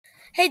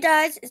Hey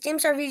guys, it's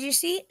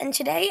VGC, and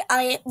today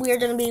we are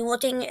going to be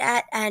looking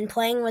at and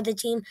playing with a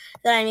team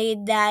that I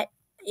made that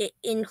it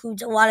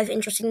includes a lot of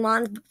interesting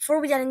mons. But before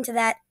we get into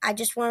that, I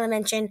just want to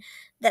mention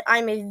that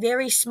I'm a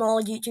very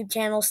small YouTube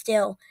channel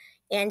still,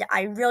 and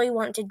I really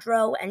want to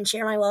grow and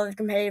share my love of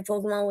competitive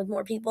Pokemon with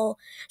more people.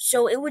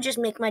 So it would just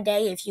make my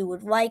day if you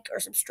would like or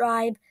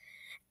subscribe,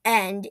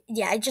 and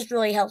yeah, it just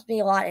really helps me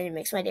a lot, and it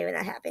makes my day when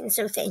that happens.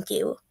 So thank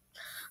you.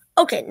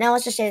 Okay, now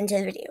let's just get into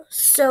the video.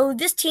 So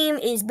this team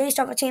is based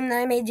off a team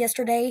that I made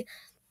yesterday.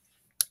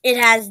 It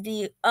has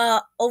the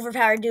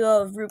overpowered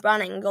duo of Root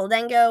Bonnet and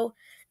Gholdengo.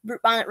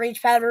 Root Bonnet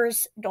Rage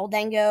Powders.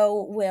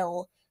 Gholdengo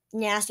will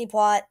Nasty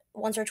Plot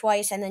once or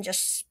twice and then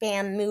just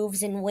spam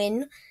moves and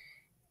win.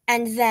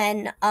 And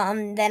then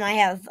I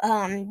have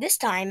this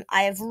time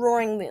I have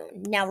Roaring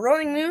Moon. Now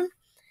Roaring Moon,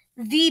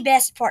 the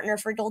best partner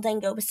for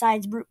Gholdengo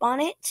besides Root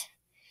Bonnet.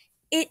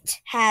 It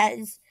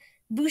has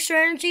booster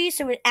energy,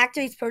 so it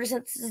activates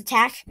Protosynthesis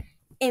attack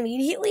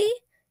immediately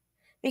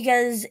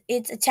because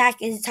its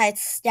attack is tied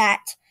to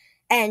stat.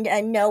 And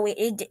no,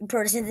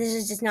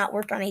 Protosynthesis does not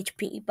work on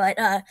HP, but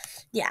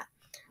yeah.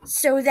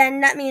 So then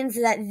that means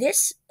that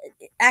this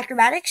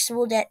Acrobatics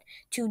will get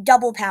to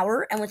double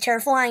power, and with Tera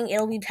flying,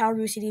 it'll be power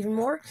boosted even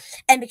more.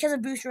 And because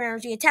of booster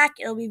energy attack,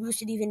 it'll be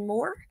boosted even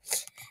more.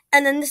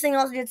 And then this thing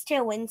also gets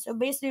Tailwind. So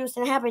basically, what's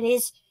going to happen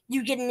is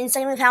you get an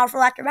insanely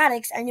powerful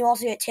Acrobatics, and you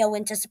also get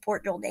Tailwind to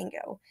support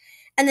Gholdengo.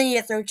 And then you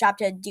get Throat Chop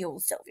to deal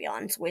with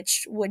Sylveons,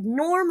 which would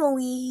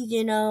normally,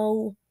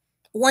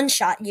 one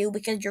shot you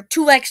because you're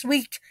 2x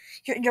weak,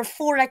 you're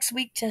 4x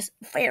weak to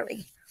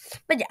Fairy.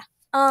 But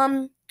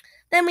yeah.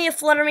 Then we have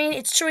Flutter Mane.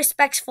 It's Choice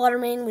Specs Flutter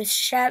Mane with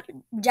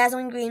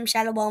Dazzling Gleam,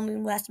 Shadow Ball,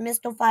 Moonblast,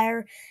 Mistile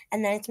Fire,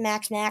 and then it's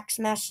Max,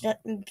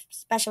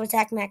 Special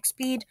Attack, Max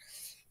Speed.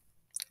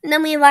 And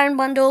then we have Iron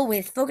Bundle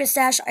with Focus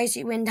Sash,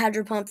 Icy Wind,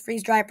 Hydro Pump,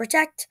 Freeze Dry,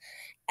 Protect,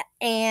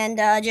 and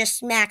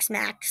just Max.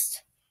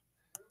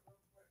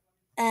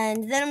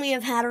 And then we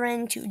have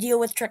Hatteran to deal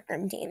with Trick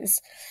Room teams.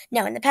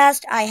 Now, in the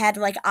past, I had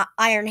like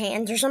Iron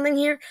Hands or something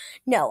here.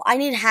 No, I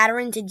need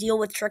Hatteran to deal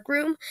with Trick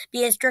Room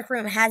because Trick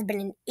Room has been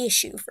an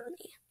issue for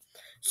me.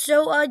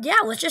 So,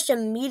 yeah, let's just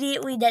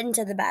immediately get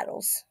into the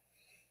battles.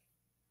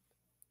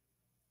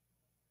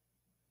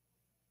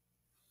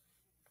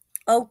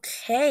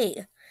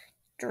 Okay,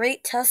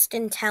 Great Tusk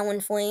and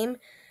Talonflame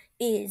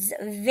is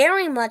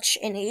very much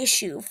an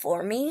issue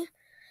for me.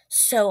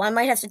 So I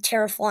might have to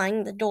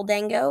Terraflying the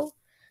Gholdengo.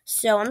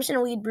 So I'm just going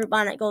to lead Root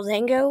Bonnet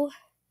Gholdengo,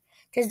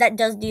 because that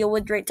does deal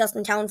with Great Tusk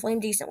and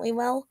Talonflame decently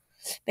well.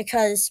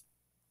 Because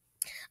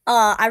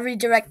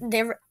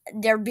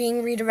they're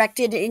being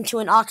redirected into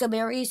an Occa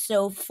berry,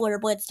 so Flitter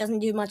Blitz doesn't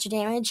do much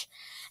damage.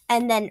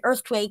 And then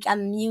Earthquake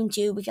I'm immune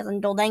to because I'm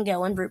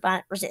Gholdengo and Root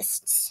Bonnet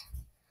resists.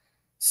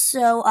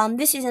 So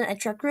this isn't a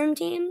Trick Room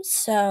team,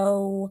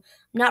 so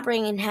I'm not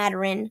bringing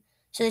Hatteran.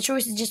 So the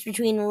choice is just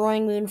between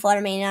Roaring Moon,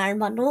 Flutter Mane, and Iron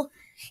Bundle.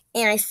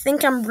 And I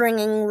think I'm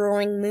bringing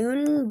Roaring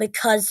Moon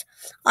because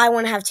I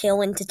want to have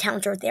Tailwind to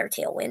counter their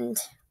Tailwind.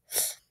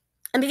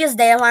 And because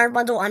they have Iron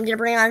Bundle, I'm going to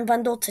bring Iron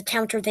Bundle to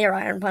counter their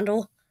Iron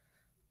Bundle.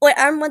 Wait,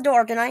 Iron Bundle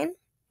Arcanine.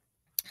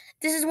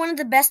 This is one of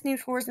the best new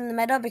cores in the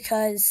meta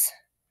because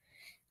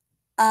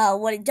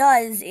what it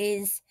does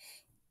is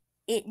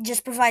they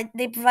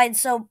provide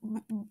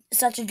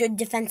such a good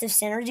defensive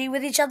synergy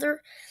with each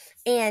other,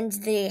 and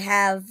they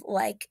have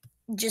like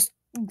just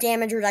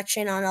damage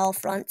reduction on all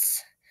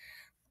fronts.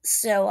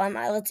 So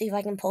let's see if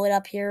I can pull it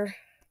up here.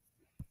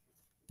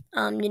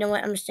 You know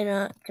what? I'm just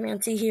gonna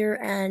Command C here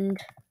and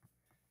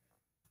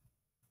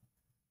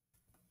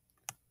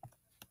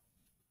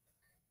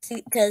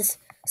see, because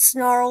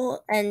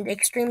Snarl and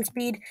Extreme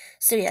Speed.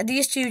 So yeah,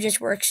 these two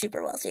just work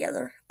super well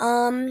together.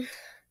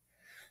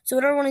 So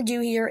what I want to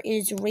do here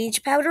is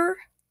Rage Powder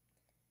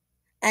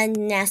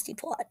and Nasty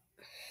Plot.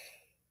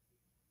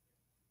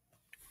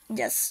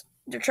 Yes,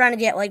 they're trying to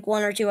get like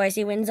 1 or 2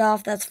 Icy Winds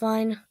off. That's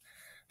fine.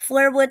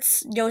 Flare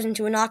Blitz goes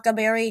into an Occa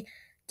berry,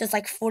 does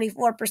like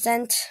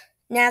 44%.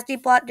 Nasty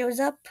Plot goes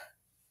up.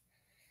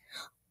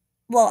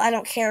 Well, I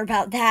don't care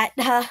about that.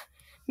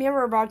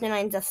 Mirror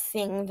Arcanine's a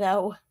thing,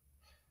 though.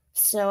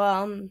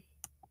 So,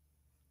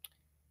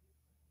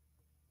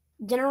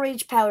 Dinner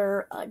Rage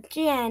Powder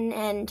again,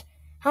 and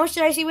how much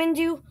did Icy Wind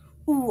do?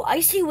 Ooh,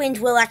 Icy Wind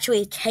will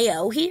actually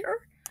KO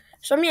here.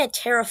 So I'm going to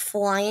Tera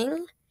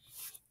Flying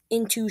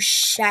into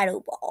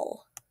Shadow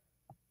Ball.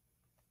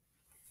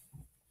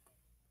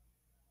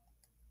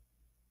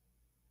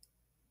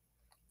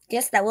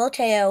 Yes, that will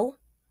KO.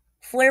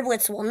 Flare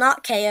Blitz will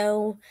not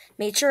KO.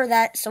 Made sure of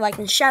that so I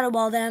can Shadow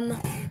Ball them,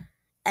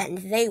 and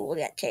they will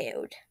get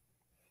KO'd.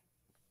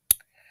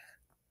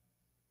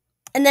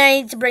 And then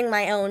I need to bring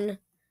my own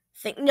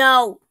thing.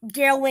 No,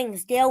 Gale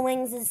Wings. Gale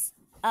Wings is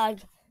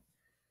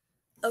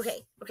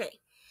okay.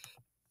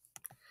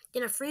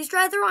 Gonna freeze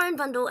dry their Iron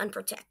Bundle and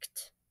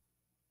protect.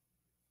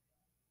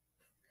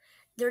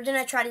 They're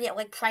gonna try to get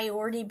like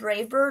priority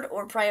Brave Bird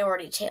or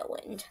priority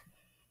Tailwind.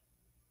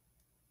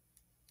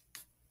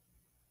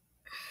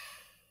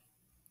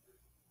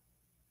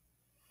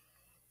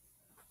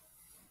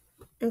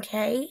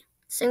 Okay.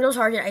 Single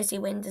target Icy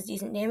Wind does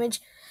decent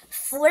damage.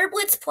 Flare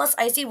Blitz plus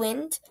Icy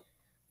Wind.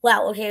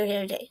 Wow,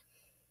 okay.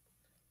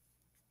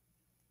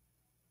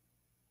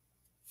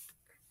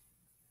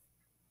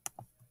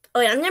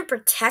 Oh yeah, I'm gonna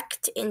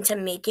Protect into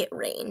Make It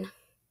Rain.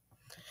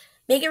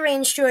 Make It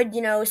Rain should,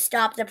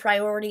 stop the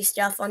priority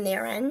stuff on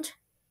their end.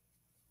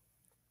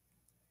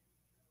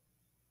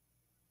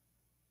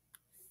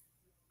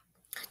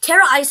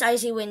 Tera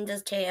Icy Wind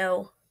does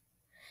KO.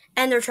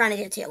 And they're trying to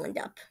get Tailwind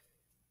up.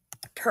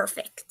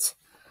 Perfect.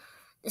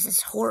 This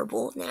is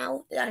horrible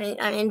now.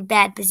 I'm in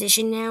bad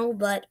position now,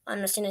 but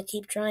I'm just gonna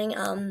keep trying.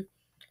 I'm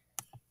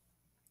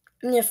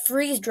gonna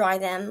freeze dry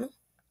them.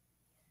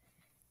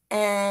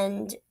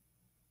 And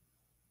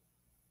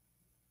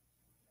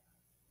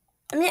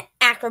I'm gonna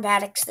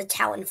Acrobatics the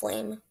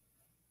Talonflame.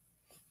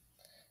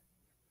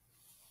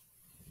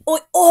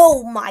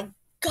 Oh my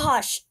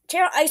gosh.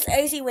 Tera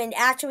Icy Wind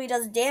actually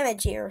does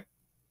damage here.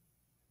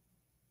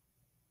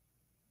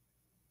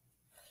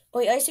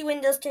 Wait, Icy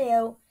Wind does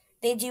KO.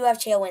 They do have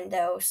Tailwind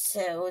though,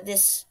 so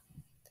this...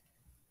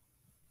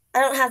 I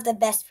don't have the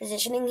best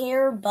positioning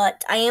here,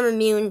 but I am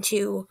immune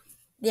to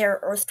their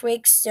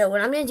Earthquakes, so what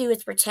I'm going to do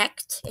is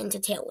Protect into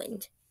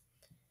Tailwind.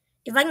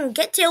 If I can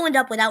get Tailwind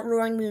up without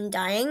Roaring Moon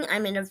dying,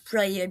 I'm in a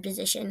pretty good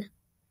position.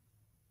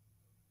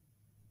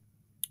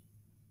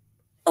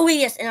 Oh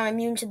yes, and I'm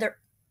immune to their...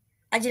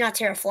 I did not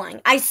Tera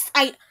Flying. I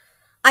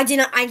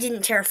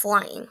didn't Tera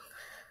Flying.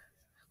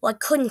 Well, I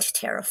couldn't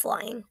Tera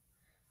Flying.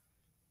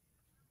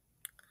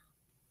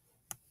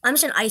 I'm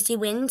just an Icy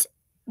Wind.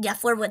 Yeah,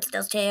 Flare Blitz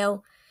does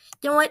KO.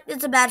 You know what?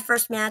 It's a bad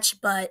first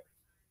match, but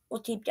we'll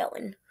keep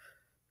going.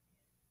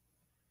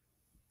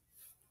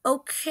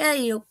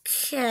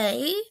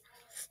 Okay.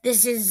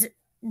 This is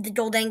the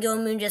Gholdengo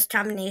Moonjust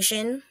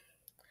combination.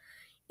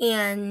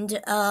 And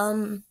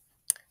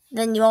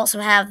then you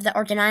also have the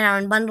Arcanine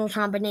Iron Bundle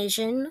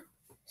combination.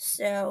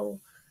 So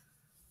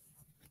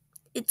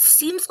it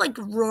seems like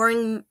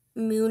Roaring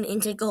Moon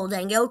into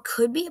Gholdengo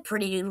could be a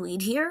pretty good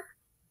lead here.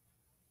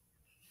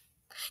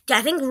 Yeah,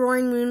 I think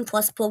Roaring Moon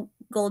plus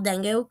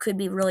Gholdengo could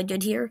be really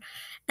good here.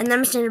 And then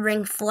I'm just going to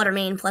bring Flutter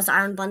Mane plus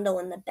Iron Bundle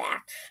in the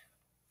back.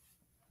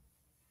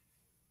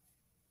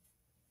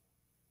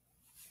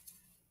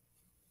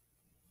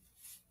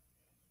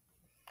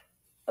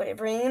 Okay,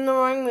 bring in the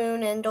Roaring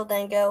Moon and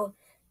Gholdengo.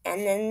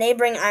 And then they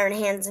bring Iron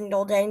Hands and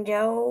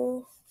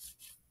Gholdengo.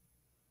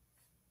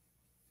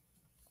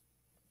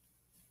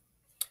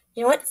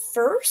 You know what?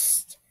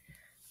 First,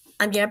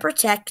 I'm going to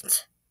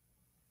Protect.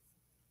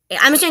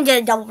 I'm just going to do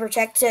a double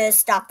Protect to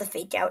stop the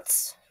fake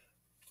outs.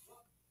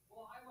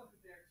 Well, I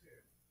wasn't there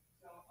too.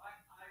 So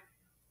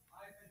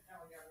I've been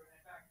telling everyone.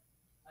 In fact,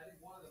 I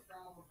think one of the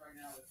problems right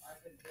now is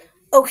I've been busy.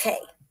 Okay.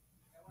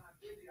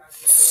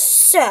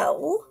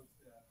 So,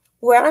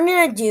 what I'm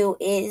going to do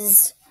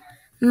is,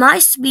 my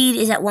speed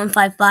is at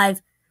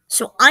 155,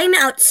 so I'm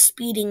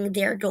outspeeding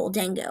their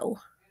Gholdengo.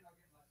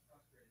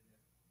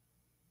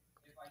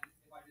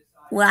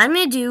 What I'm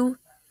going to do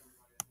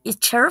is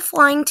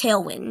Terraflying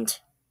Tailwind.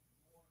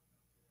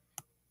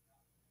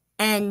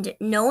 And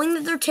knowing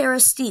that they're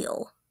Tera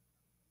Steel,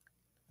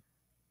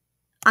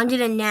 I'm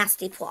doing a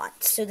nasty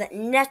plot so that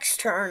next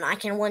turn I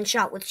can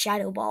one-shot with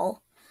Shadow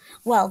Ball.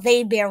 Well,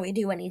 they barely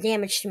do any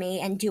damage to me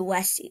and do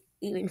less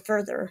even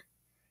further.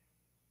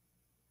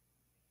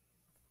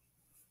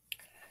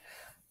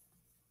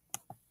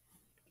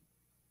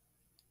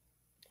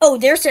 Oh,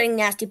 they're setting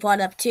nasty plot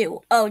up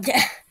too. Oh,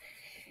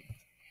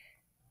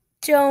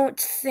 don't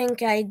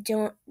think I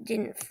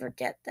didn't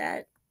forget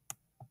that.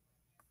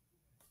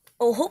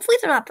 Oh, hopefully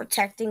they're not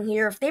protecting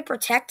here. If they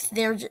protect,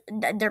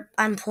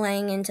 I'm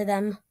playing into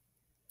them.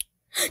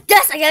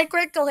 Yes, I got a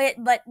critical hit,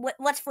 but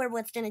what's Flare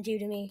Blitz gonna do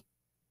to me?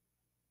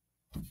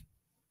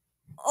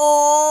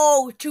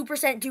 Oh,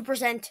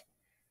 2%.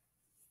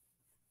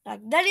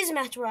 That is a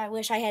match where I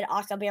wish I had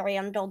Occa Berry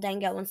on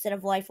Gholdengo instead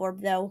of Life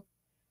Orb, though.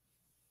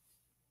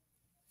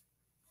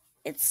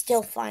 It's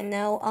still fine,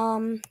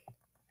 though.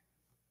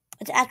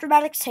 It's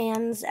Acrobatics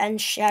Hands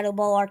and Shadow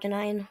Ball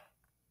Arcanine.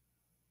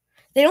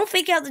 They don't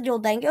fake out the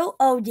Gholdengo?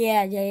 Oh,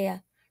 yeah.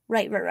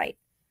 Right.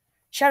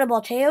 Shadow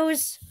Ball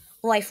Teos,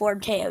 Life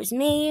Orb Teos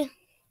me.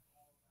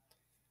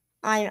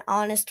 I'm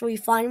honestly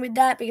fine with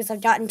that because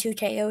I've gotten 2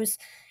 Teos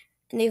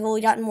and they've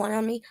only gotten 1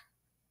 on me.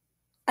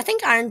 I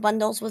think Iron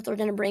Bundle's what they're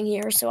going to bring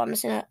here, so I'm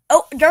just going to...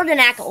 Oh,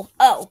 Gholdengo.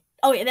 Oh,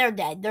 yeah, they're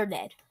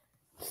dead.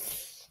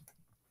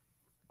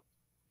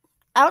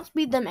 I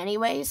outspeed them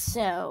anyway,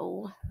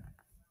 so...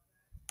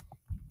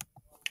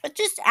 Let's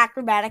just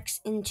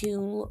Acrobatics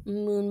into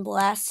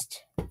Moonblast.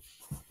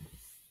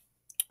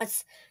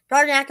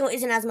 Gholdengo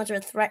isn't as much of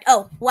a threat.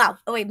 Oh, wow.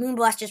 Oh, wait,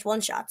 Moonblast just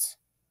one-shots.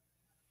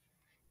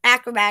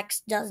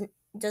 Acrobatics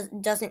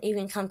doesn't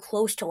even come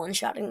close to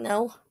one-shotting,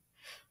 though.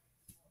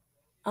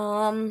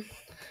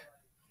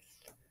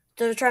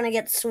 They're trying to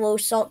get slow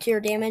Salt Tier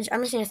damage.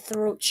 I'm just going to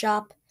Throat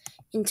Chop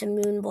into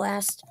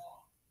Moonblast.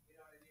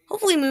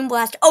 Hopefully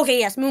Moonblast... Okay,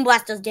 yes,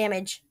 Moonblast does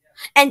damage.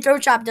 And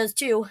Throat Chop does,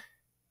 too.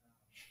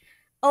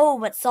 Oh,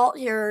 but Salt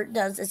Tier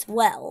does as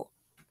well.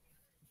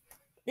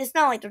 It's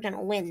not like they're going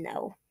to win,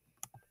 though.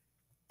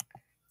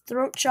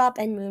 Throat Chop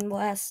and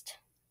Moonblast.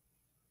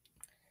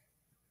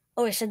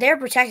 Okay, so they're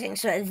protecting,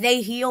 so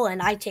they heal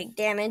and I take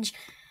damage.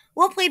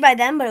 Well played by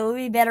them, but it would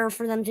be better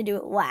for them to do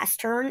it last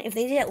turn. If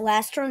they did it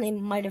last turn, they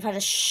might have had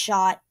a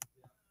shot.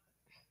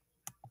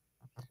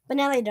 But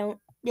now they don't.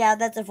 Yeah,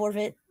 that's a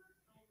forfeit.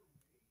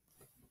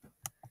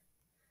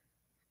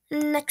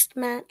 Next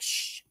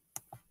match.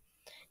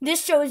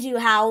 This shows you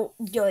how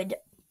good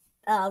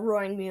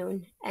Roaring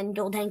Moon and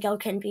Gholdengo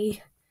can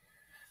be.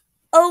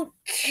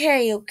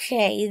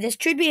 Okay. This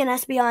should be an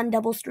Espeon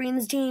double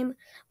streams team,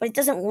 but it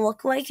doesn't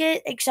look like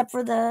it except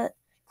for the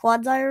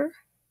Quadsire.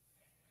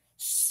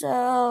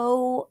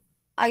 So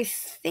I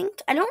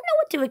think I don't know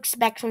what to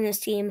expect from this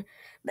team,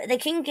 but the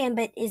King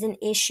Gambit is an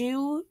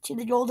issue to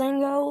the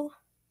Gholdengo.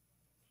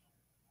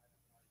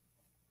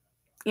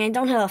 And I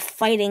don't have a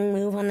fighting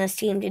move on this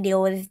team to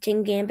deal with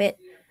King Gambit,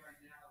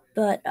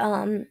 but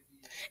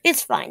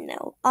it's fine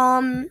though.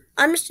 I'm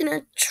just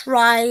gonna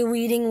try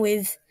leading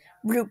with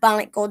Root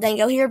Bonnet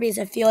Gholdengo here because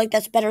I feel like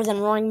that's better than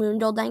Roaring Moon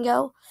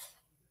Gholdengo.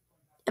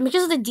 And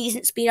because of the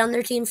decent speed on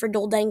their team for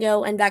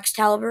Gholdengo and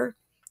Excalibur,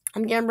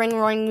 I'm gonna bring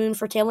Roaring Moon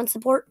for Tailwind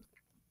support.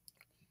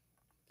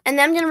 And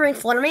then I'm gonna bring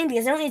Flutter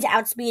because I don't need to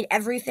outspeed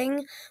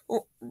everything,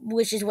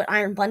 which is what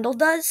Iron Bundle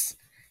does.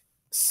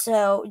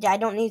 So yeah, I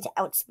don't need to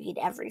outspeed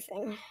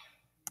everything.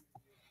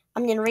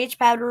 I'm gonna Rage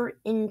Powder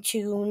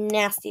into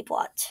Nasty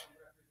Plot.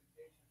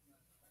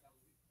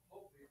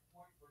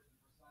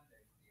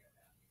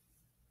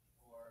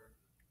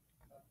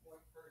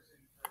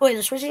 Wait,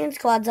 they're switching into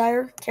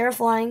Clodsire, Tera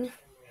Flying,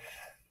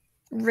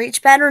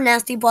 Rage Powder,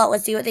 Nasty Plot.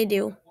 Let's see what they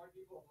do.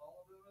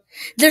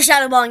 They're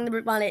Shadow Balling the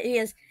Root Bonnet. He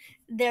is.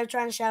 They're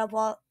trying to Shadow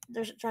Ball.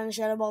 They're trying to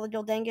Shadow Ball the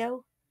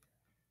Gholdengo.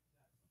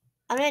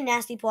 I'm in a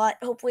Nasty Plot.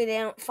 Hopefully they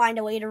don't find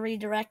a way to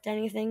redirect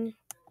anything.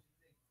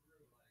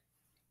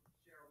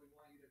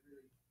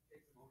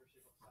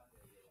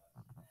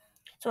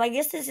 So I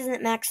guess this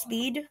isn't max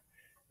speed.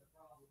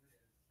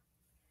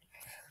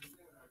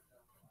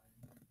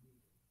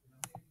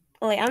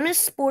 Oh wait, I'm gonna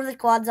Spore the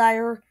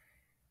Clodsire.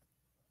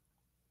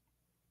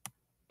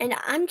 And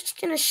I'm just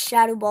gonna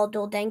Shadow Ball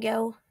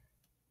Gholdengo.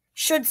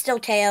 Should still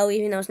KO,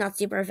 even though it's not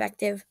super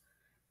effective.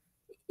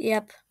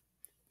 Yep.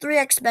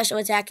 3x special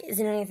attack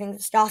isn't anything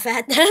to scoff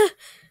at.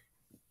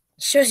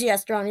 Shows you how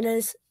strong it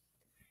is.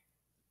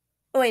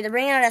 Oh wait, they're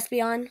bringing out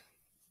Espeon.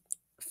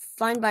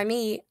 Fine by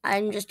me.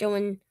 I'm just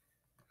doing...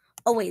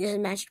 Oh wait, this is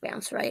Magic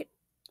Bounce, right?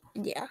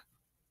 Yeah.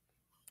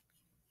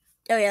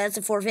 Oh yeah, that's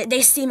a forfeit.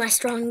 They see my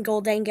strong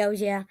Gholdengos,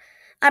 yeah.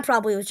 I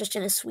probably was just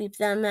gonna sweep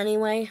them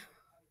anyway.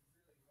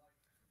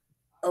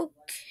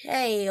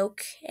 Okay.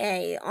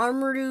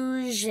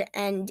 Armarouge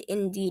and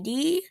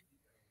Indeedee.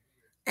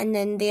 And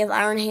then they have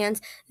Iron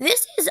Hands.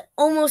 This is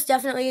almost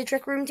definitely a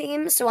Trick Room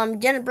team, so I'm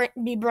gonna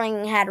be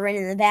bringing Hatteran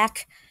in the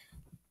back.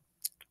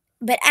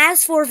 But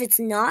as for if it's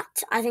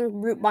not, I think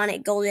Root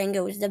Bonnet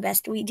Gholdengo is the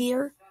best weed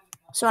here.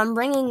 So I'm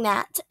bringing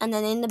that, and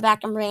then in the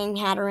back I'm bringing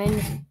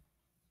Hatteran.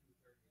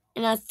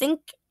 And I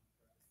think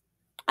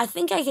I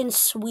can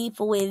sweep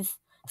with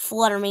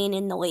Fluttermane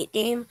in the late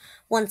game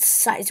once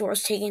Sizor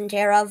is taken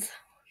care of.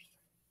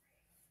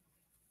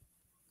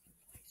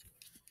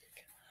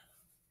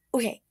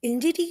 Okay,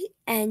 Indeedee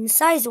and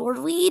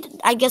Sizor lead.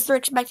 I guess they're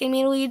expecting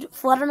me to lead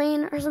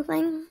Fluttermane or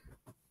something.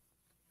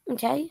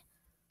 Okay.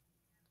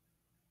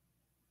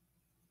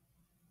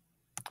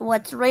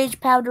 Let's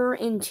Rage Powder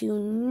into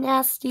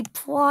Nasty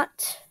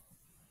Plot.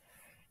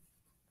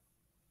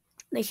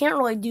 They can't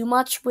really do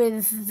much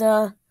with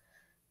the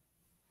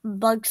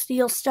Bug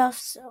Steel stuff,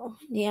 so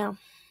yeah.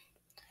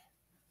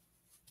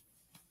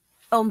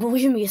 Oh,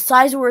 believe me,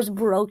 Sizor is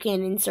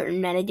broken in certain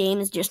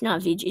metagames, just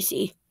not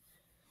VGC.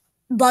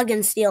 Bug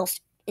and Steel's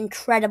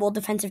incredible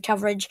defensive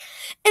coverage.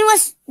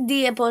 Unless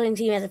the opposing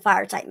team has a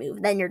fire type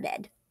move, then you're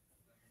dead.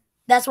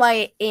 That's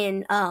why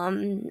in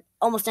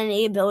almost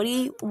any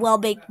ability,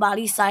 well-baked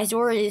body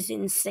Sizor is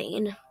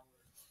insane.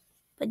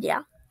 But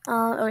yeah.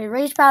 Okay,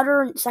 Rage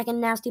Powder,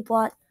 second Nasty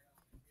Plot.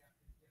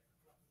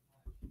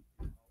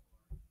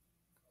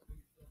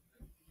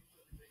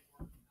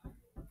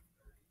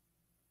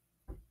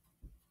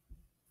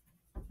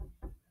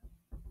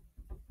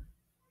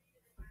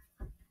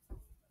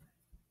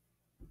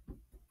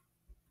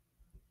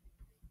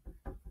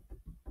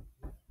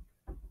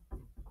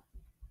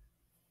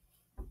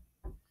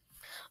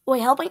 Wait,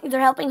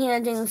 they're helping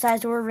handing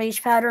Sizor,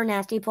 Rage Powder,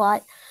 Nasty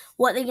Plot.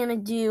 What they're gonna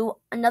do,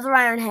 another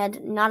Iron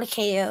Head, not a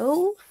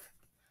KO.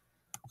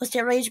 Let's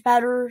get Rage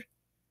Powder.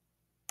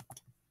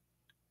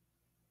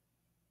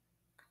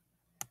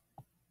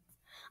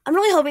 I'm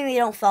really hoping they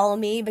don't follow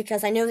me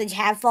because I know they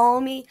have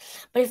followed me.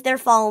 But if they're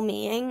following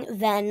me,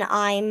 then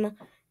I'm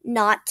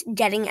not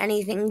getting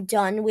anything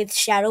done with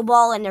Shadow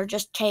Ball and they're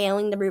just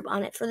KOing the Root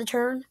Bonnet for the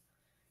turn.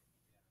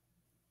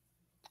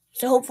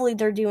 So hopefully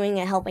they're doing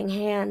a helping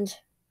hand.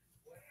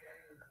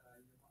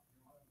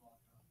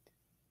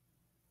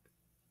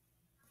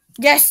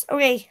 Yes,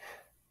 okay.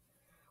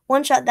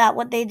 One shot that,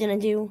 what they didn't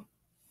do.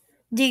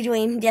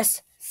 D-Dream,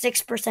 yes,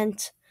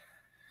 6%.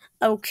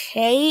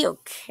 Okay.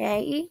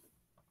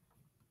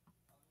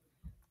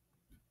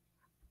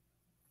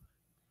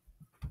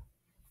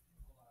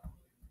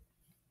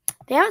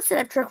 They haven't set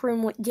up Trick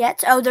Room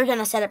yet. Oh, they're going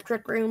to set up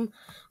Trick Room.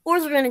 Or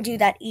they're going to do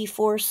that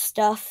E-Force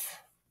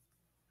stuff.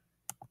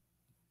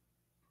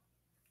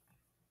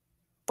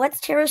 Let's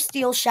Tera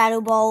Steel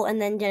Shadow Ball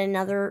and then get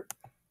another...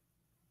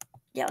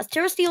 Yeah, let's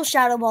Tera Steel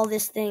Shadow Ball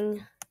this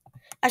thing.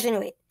 Actually, no,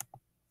 wait.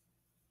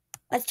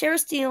 Let's Tera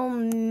Steel...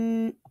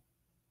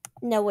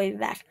 No, wait,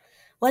 back.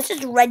 Let's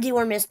just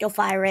regular Mystical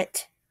Fire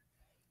it.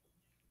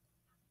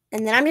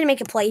 And then I'm going to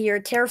make a play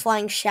here.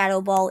 Terrifying Shadow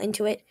Ball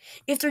into it.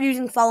 If they're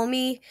using Follow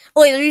Me...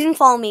 Oh, wait, they're using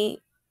Follow Me.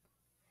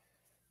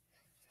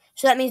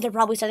 So that means they're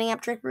probably setting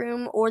up Trick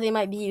Room, or they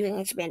might be using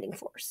Expanding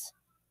Force.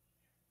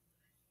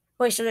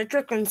 Wait, so they're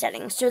Trick Room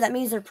settings. So that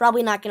means they're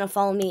probably not going to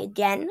Follow Me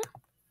again.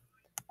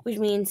 Which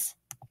means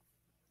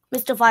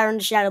Mystical Fire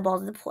into Shadow Ball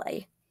is the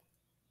play.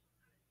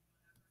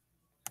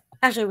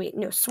 Actually, wait,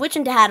 no. Switch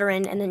into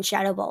Hatteran, and then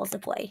Shadow Ball is the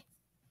play.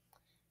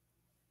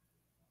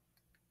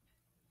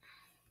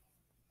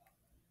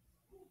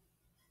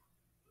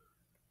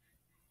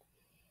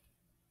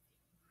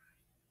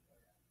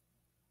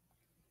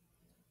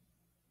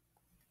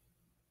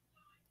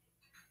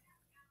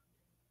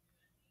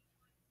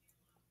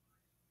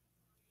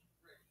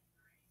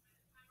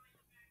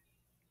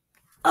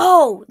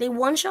 Oh, they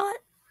one-shot?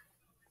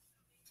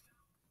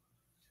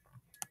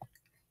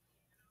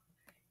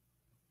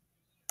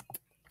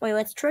 Wait,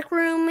 let's Trick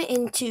Room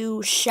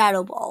into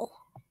Shadow Ball.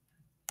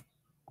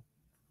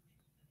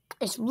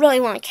 I just really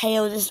want to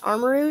KO this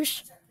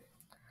Armourouge.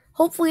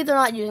 Hopefully they're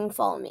not using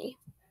Follow Me.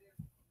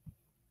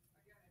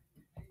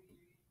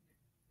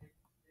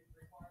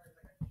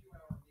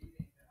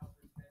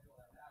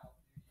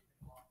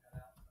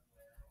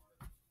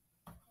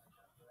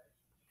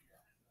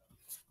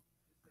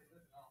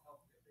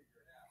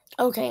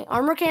 Okay,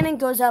 Armor Cannon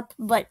goes up,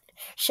 but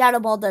Shadow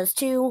Ball does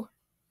too.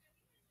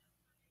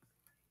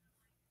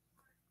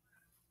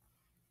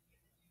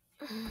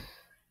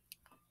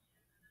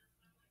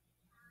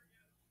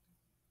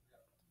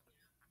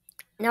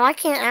 Now I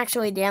can't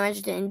actually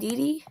damage the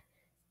Indeedee.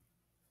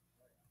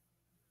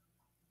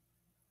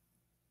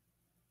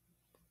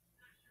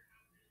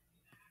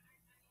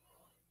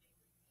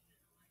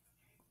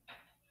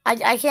 I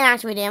can't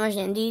actually damage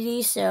the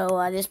Indeedee,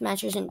 so this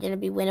match isn't going to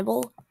be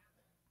winnable.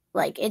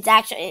 Like,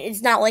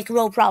 it's not like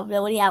real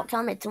probability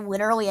outcome. It's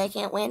literally I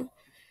can't win.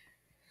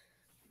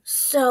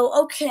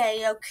 So,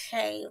 okay.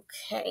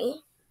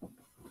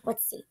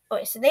 Let's see.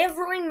 Okay, so they have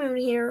Roaring Moon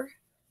here.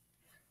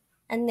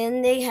 And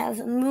then they have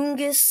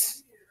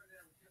Moongus.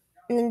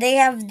 And then they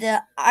have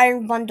the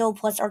Iron Bundle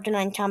plus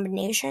Arcanine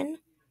combination.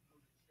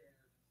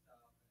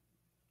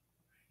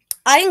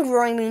 I think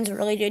Roaring Moon's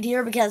really good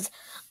here because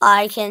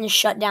I can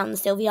shut down the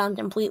Sylveon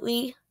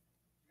completely.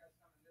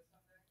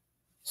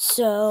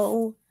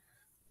 So,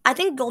 I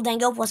think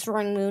Gholdengo plus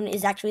Roaring Moon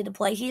is actually the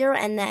play here.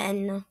 And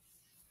then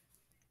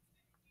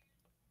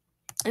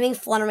I think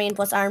Fluttermane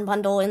plus Iron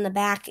Bundle in the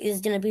back is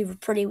going to be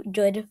pretty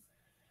good.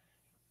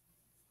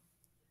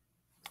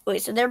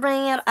 Wait, so they're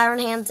bringing out Iron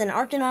Hands and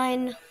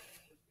Arcanine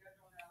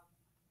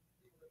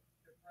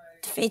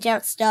to fake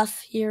out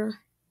stuff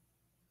here.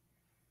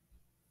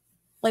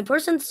 Wait,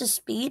 person's to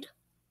speed?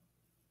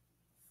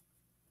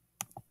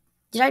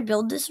 Did I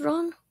build this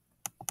wrong?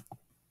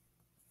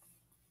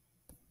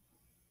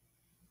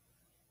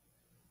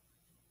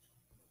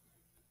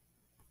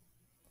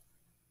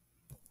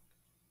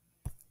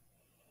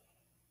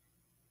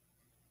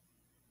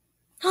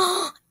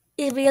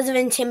 It's because of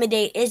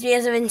Intimidate. It's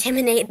because of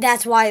Intimidate.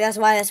 That's why. It's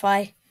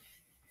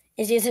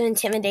because of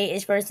Intimidate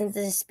is person's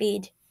to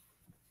speed.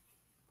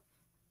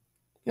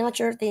 Not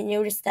sure if they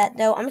noticed that,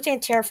 though. I'm just going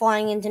to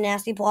Terraflying into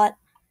Nasty Plot.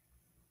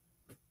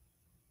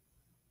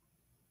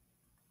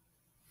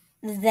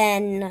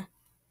 Then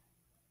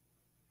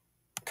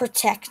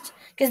Protect.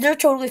 Because they're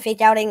totally fake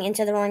outing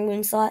into the Roaring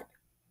Moon slot.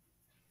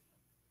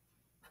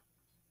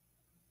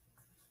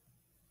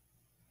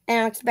 And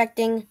I'm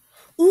expecting...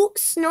 Ooh,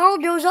 Snarl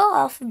goes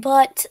off,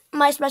 but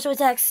my special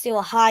attack's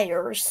still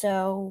higher,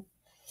 so...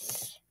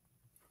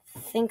 I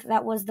think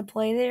that was the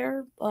play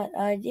there, but,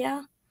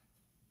 yeah.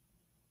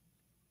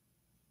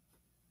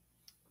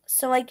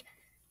 So, like,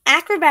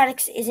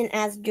 Acrobatics isn't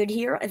as good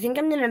here. I think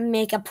I'm going to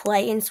make a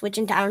play and switch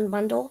into Iron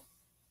Bundle.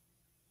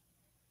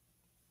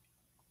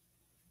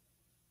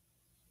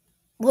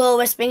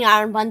 Will-O-Wisping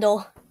Iron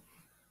Bundle.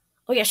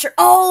 Oh, yeah, sure.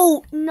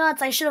 Oh,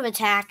 nuts. I should have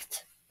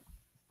attacked.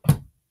 I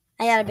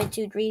got a bit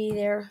too greedy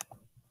there.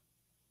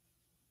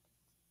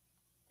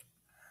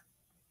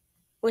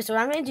 Wait, so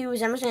what I'm going to do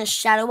is I'm just going to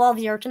Shadow Ball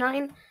the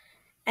Arcanine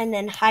and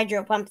then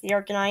Hydro Pump the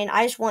Arcanine.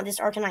 I just want this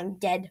Arcanine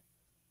dead.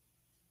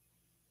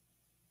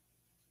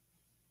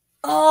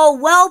 Oh,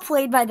 well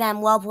played by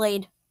them. Well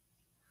played.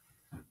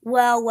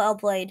 Well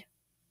played.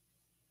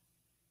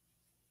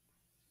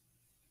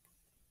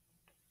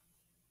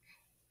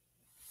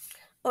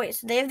 Okay,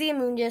 so they have the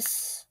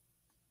Amoongus.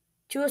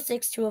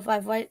 206,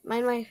 205.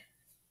 Mind my...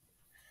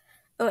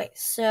 Okay,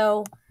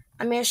 so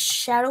I'm going to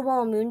Shadow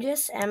Ball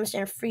Amoongus, and I'm just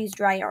going to Freeze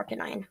Dry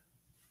Arcanine.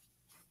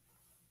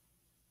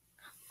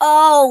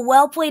 Oh,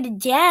 well played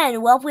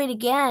again. Well played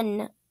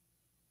again.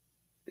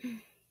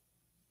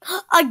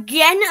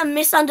 Again, a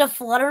miss onto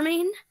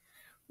Fluttermane?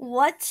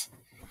 What?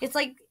 It's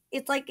like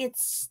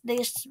it's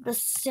they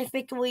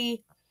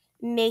specifically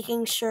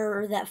making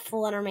sure that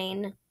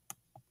Fluttermane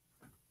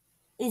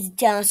is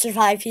gonna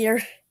survive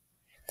here.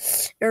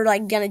 They're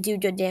like gonna do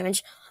good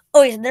damage.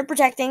 Oh yeah, they're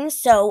protecting,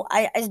 so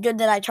it's good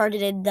that I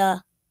targeted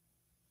the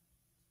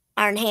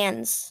Iron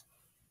Hands.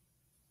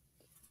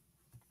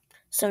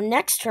 So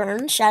next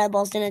turn, Shadow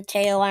Ball's gonna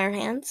Teo Iron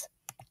Hands,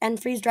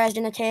 and Freeze Dry's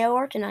gonna Teo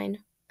Arcanine.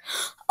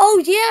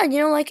 Oh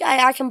yeah, like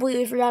I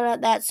completely forgot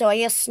about that. So I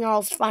guess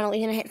Snarl's finally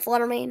gonna hit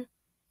Fluttermane.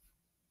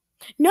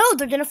 No,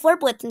 they're gonna Flare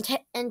Blitz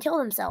and kill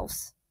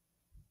themselves.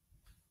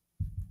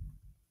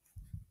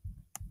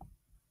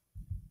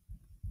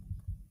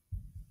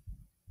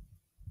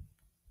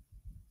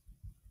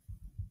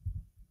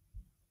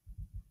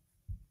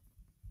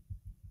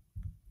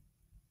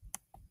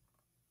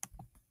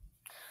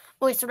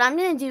 Wait, so what I'm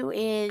gonna do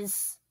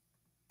is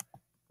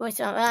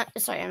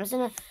sorry, I'm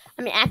gonna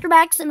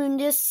Acrobatics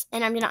Amoongus,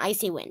 and I'm gonna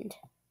Icy Wind.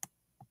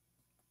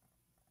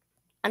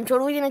 I'm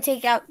totally gonna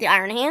take out the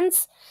Iron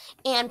Hands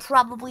and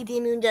probably the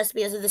Amoongus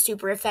because of the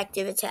super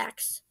effective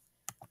attacks.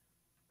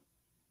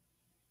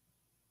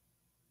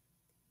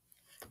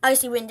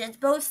 Icy Wind is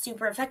both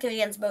super effective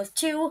against both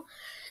too.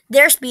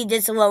 Their speed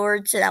is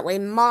lowered, so that way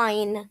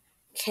mine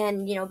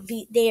can,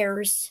 beat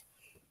theirs.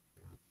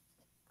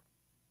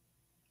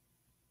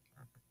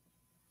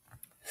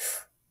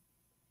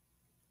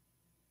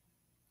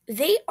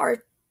 They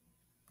are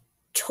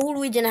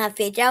totally gonna have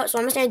Fake Out, so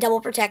I'm just gonna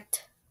double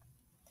protect.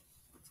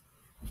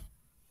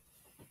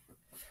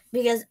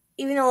 Because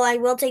even though I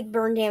will take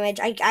burn damage,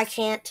 I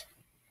can't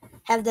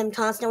have them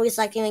constantly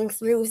cycling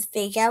through with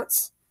Fake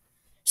Outs.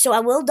 So I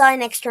will die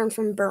next turn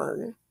from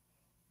burn.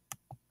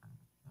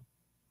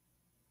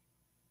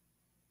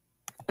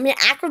 I'm gonna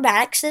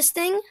Acrobatics this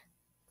thing.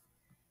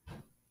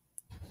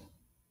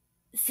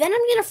 Then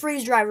I'm gonna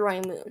Freeze Dry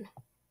Roaring Moon.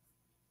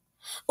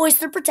 Oh,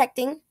 they're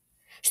protecting,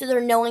 so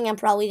they're knowing I'm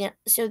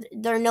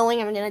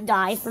gonna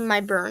die from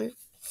my burn.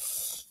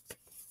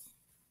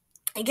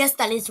 I guess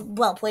that is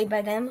well played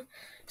by them.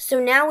 So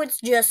now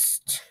it's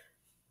just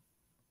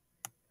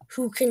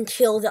who can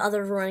kill the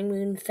other Roaring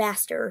Moon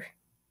faster.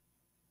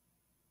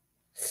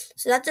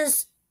 So that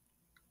does.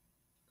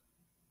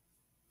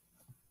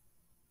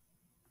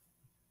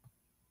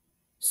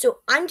 So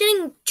I'm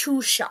getting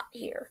 2-shot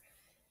here.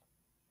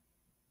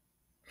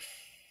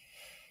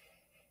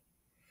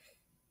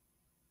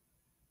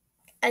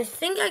 I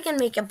think I can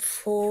make a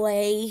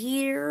play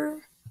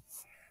here.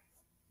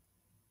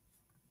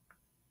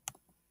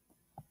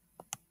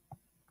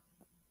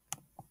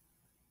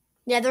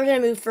 Yeah, they're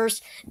going to move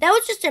first. That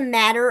was just a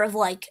matter of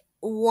like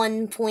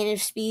 1 point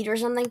of speed or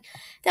something.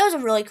 That was a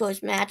really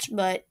close match,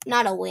 but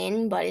not a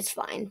win, but it's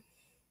fine.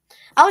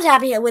 I was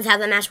happy with how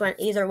the match went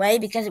either way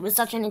because it was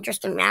such an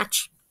interesting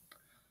match.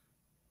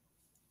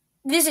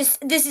 This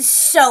is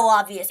so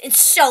obvious.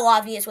 It's so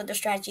obvious what their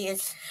strategy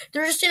is.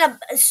 They're just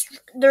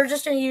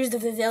gonna use the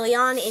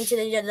Pavilion into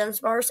the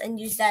Dunsparce and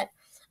use that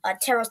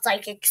Tera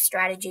Psychic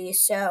strategy.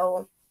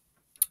 So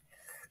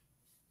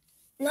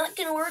not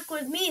gonna work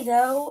with me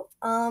though.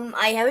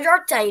 I have a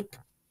Dark type.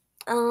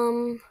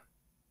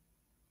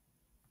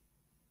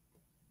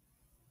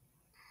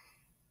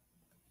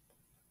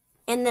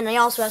 And then I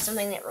also have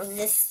something that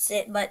resists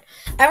it, but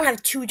I don't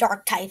have 2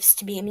 Dark types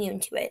to be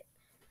immune to it.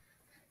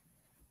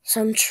 So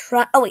I'm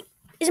trying. Oh wait,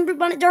 isn't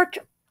Bonnet Dark?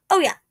 Oh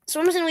yeah. So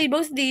I'm just gonna leave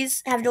both of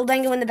these. Have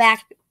Gholdengo in the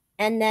back,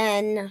 and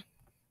then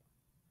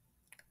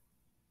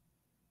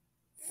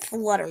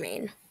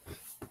Fluttermane.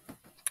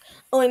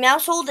 Oh wait,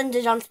 Mousehold and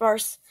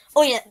Dunsparce.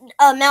 Oh yeah,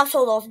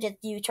 Mousehold also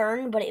gets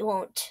U-turn, but it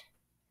won't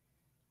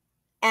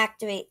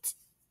activate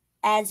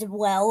as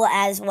well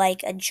as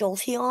like a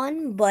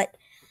Jolteon. But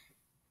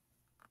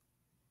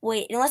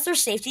wait, unless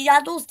there's safety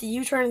goggles, the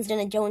U-turn is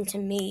gonna go into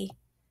me.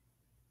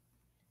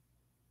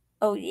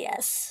 Oh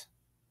yes.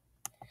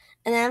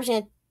 And then I'm just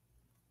gonna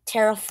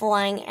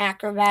Terraflying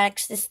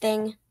Acrobatics this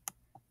thing.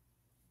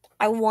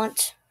 I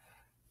want.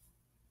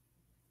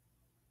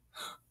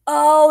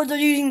 Oh, they're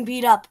using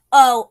Beat Up.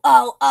 Oh,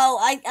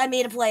 I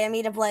made a play.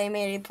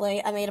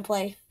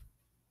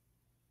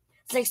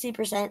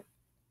 60%.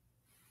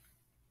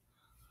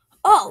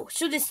 Oh,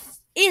 so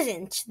this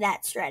isn't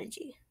that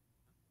strategy.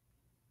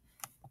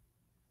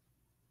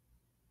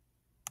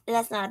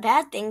 That's not a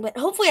bad thing, but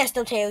hopefully I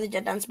still KO the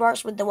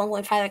Dunsparce with the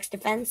 1.5x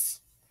defense.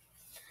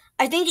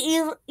 I think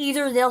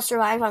either they'll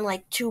survive on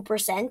like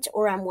 2%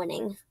 or I'm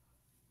winning.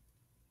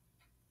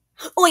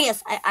 Oh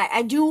yes,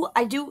 I do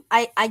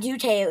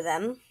KO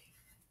them.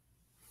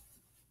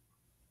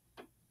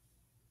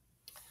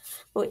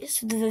 Wait,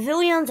 so the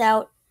Pavilion's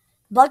out.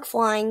 Bug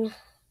flying.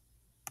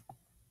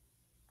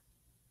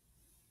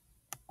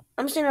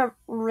 I'm just gonna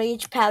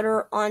Rage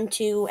Powder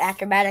onto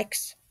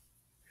Acrobatics.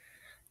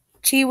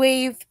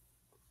 T-Wave.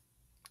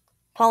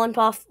 Pollen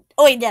Puff.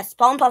 Oh wait, yes,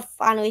 Pollen Puff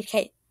finally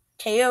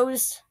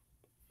KOs.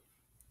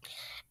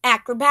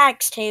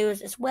 Acrobatics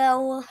KOs as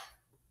well.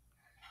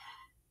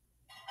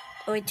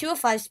 Oh wait,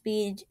 205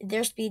 speed.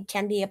 Their speed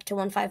can be up to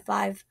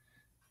 155.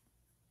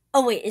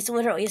 Oh wait, it's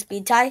literally a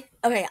speed tie.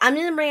 Okay, I'm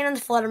gonna bring in the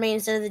Flutter main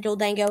instead of the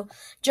Gholdengo,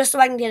 just so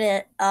I can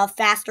get a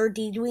faster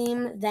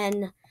D-Dream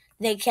than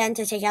they can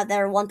to take out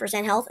their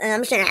 1% health, and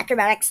I'm just gonna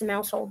Acrobatics the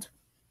Mousehold.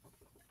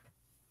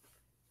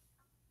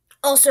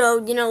 Also,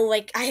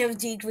 like I have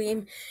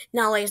D-Dream,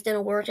 not like it's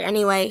gonna work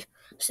anyway,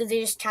 so they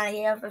just kind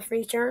of have a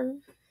free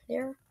turn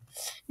there.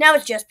 Now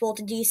it's just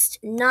Poltergeist,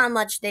 not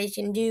much they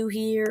can do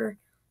here.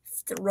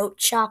 Throat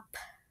Chop.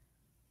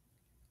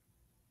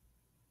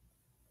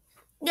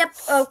 Yep,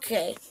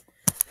 okay.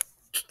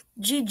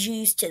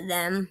 GG's to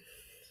them.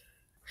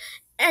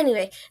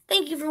 Anyway,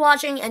 thank you for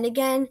watching, and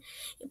again,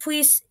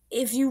 please,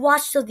 if you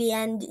watch till the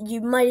end, you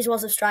might as well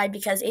subscribe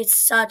because it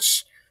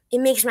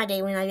makes my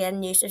day when I get a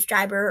new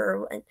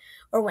subscriber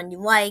or when you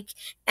like,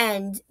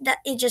 and that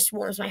it just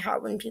warms my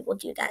heart when people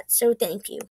do that. So thank you.